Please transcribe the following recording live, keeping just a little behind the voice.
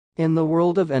In the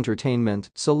world of entertainment,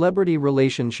 celebrity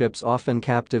relationships often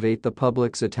captivate the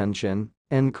public's attention,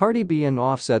 and Cardi B and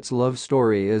Offset's love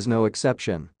story is no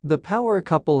exception. The power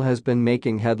couple has been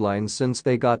making headlines since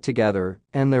they got together,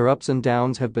 and their ups and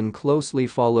downs have been closely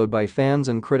followed by fans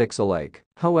and critics alike.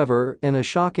 However, in a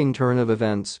shocking turn of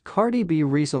events, Cardi B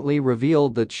recently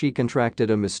revealed that she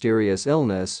contracted a mysterious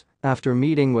illness after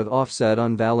meeting with Offset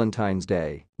on Valentine's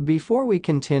Day. Before we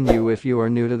continue, if you are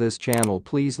new to this channel,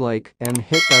 please like and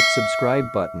hit that subscribe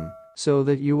button so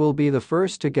that you will be the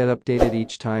first to get updated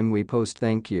each time we post.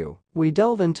 Thank you. We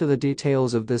delve into the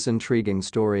details of this intriguing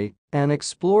story and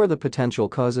explore the potential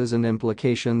causes and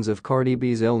implications of Cardi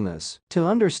B's illness. To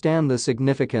understand the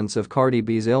significance of Cardi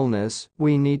B's illness,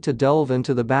 we need to delve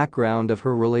into the background of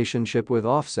her relationship with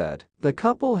Offset. The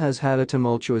couple has had a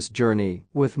tumultuous journey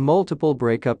with multiple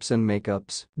breakups and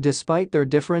makeups. Despite their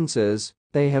differences,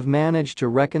 they have managed to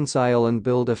reconcile and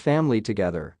build a family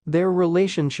together. Their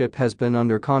relationship has been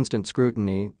under constant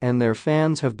scrutiny, and their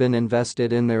fans have been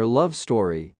invested in their love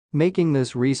story, making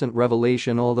this recent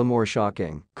revelation all the more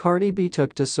shocking. Cardi B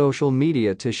took to social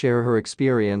media to share her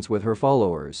experience with her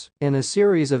followers. In a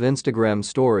series of Instagram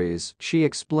stories, she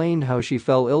explained how she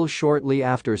fell ill shortly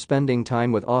after spending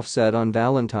time with Offset on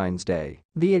Valentine's Day.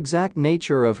 The exact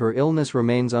nature of her illness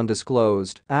remains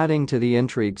undisclosed, adding to the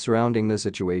intrigue surrounding the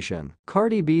situation.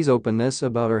 Cardi B's openness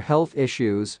about her health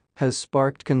issues has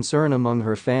sparked concern among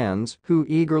her fans, who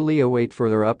eagerly await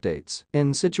further updates.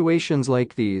 In situations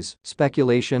like these,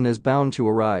 speculation is bound to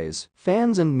arise.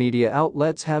 Fans and media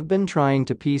outlets have been trying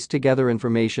to piece together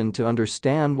information to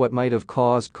understand what might have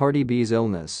caused Cardi B's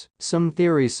illness. Some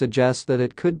theories suggest that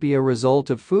it could be a result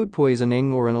of food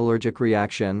poisoning or an allergic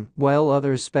reaction, while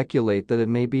others speculate that it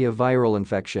may be a viral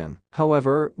infection.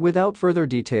 However, without further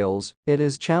details, it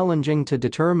is challenging to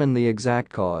determine the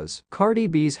exact cause. Cardi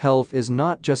B's health is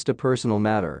not just a personal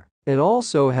matter. It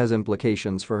also has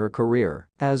implications for her career.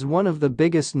 As one of the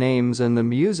biggest names in the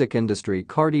music industry,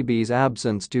 Cardi B's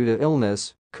absence due to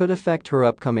illness could affect her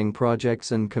upcoming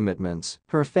projects and commitments.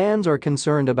 Her fans are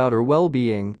concerned about her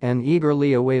well-being and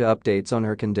eagerly await updates on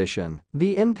her condition.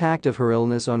 The impact of her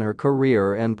illness on her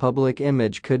career and public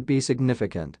image could be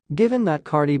significant. Given that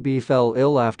Cardi B fell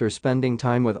ill after spending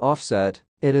time with Offset,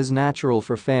 it is natural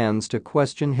for fans to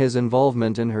question his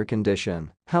involvement in her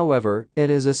condition. However, it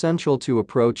is essential to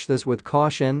approach this with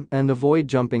caution and avoid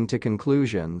jumping to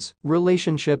conclusions.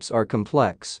 Relationships are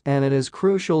complex, and it is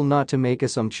crucial not to make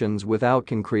assumptions without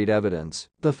concrete evidence.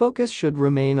 The focus should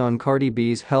remain on Cardi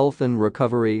B's health and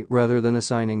recovery rather than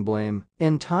assigning blame.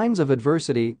 In times of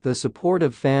adversity, the support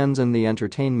of fans and the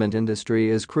entertainment industry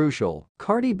is crucial.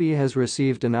 Cardi B has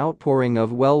received an outpouring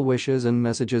of well wishes and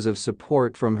messages of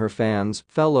support from her fans,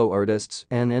 fellow artists,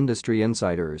 and industry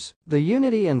insiders. The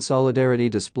unity and solidarity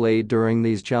displayed during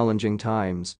these challenging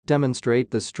times demonstrate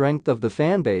the strength of the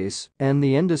fanbase and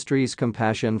the industry's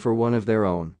compassion for one of their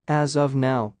own. As of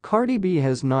now, Cardi B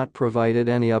has not provided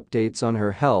any updates on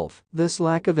her health. This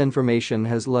lack of information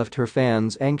has left her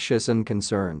fans anxious and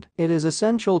concerned. It is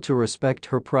essential to respect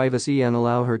her privacy and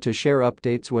allow her to share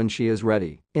updates when she is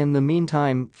ready. In the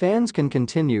meantime, fans can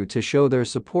continue to show their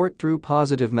support through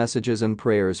positive messages and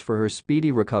prayers for her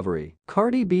speedy recovery.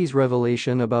 Cardi B's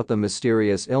revelation about the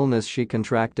mysterious illness she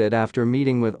contracted after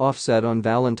meeting with Offset on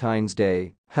Valentine's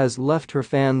Day has left her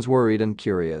fans worried and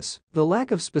curious. The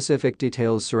lack of specific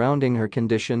details surrounding her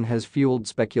condition has fueled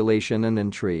speculation and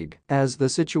intrigue. As the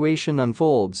situation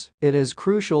unfolds, it is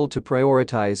crucial to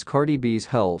prioritize Cardi B's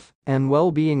health and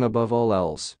well-being above all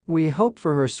else. We hope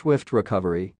for her swift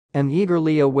recovery and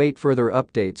eagerly await further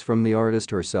updates from the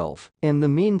artist herself. In the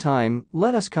meantime,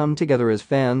 let us come together as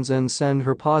fans and send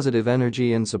her positive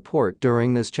energy and support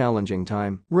during this challenging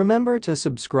time. Remember to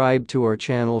subscribe to our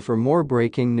channel for more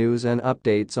breaking news and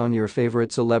updates on your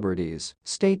favorite celebrities.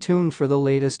 Stay tuned for the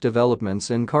latest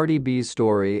developments in Cardi B's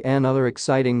story and other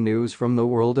exciting news from the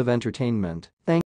world of entertainment. Thank